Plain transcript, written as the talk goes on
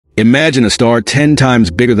Imagine a star 10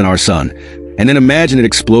 times bigger than our sun, and then imagine it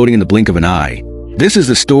exploding in the blink of an eye. This is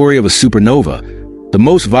the story of a supernova, the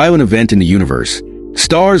most violent event in the universe.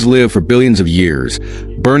 Stars live for billions of years,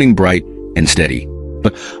 burning bright and steady.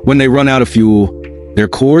 But when they run out of fuel, their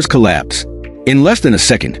cores collapse. In less than a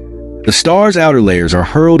second, the star's outer layers are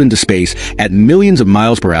hurled into space at millions of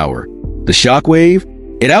miles per hour. The shockwave,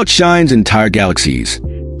 it outshines entire galaxies.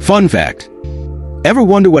 Fun fact: ever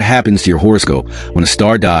wonder what happens to your horoscope when a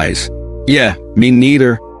star dies? Yeah, me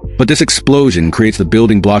neither. But this explosion creates the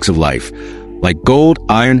building blocks of life, like gold,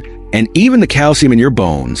 iron, and even the calcium in your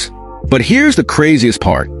bones. But here's the craziest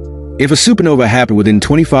part. If a supernova happened within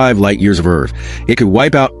 25 light years of Earth, it could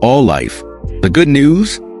wipe out all life. The good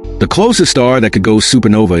news? The closest star that could go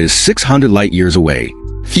supernova is 600 light years away.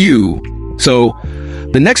 Phew! So,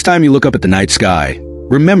 the next time you look up at the night sky,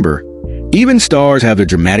 remember, even stars have their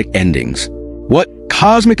dramatic endings. What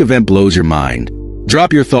cosmic event blows your mind?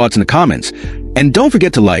 Drop your thoughts in the comments, and don't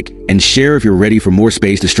forget to like and share if you're ready for more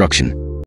space destruction.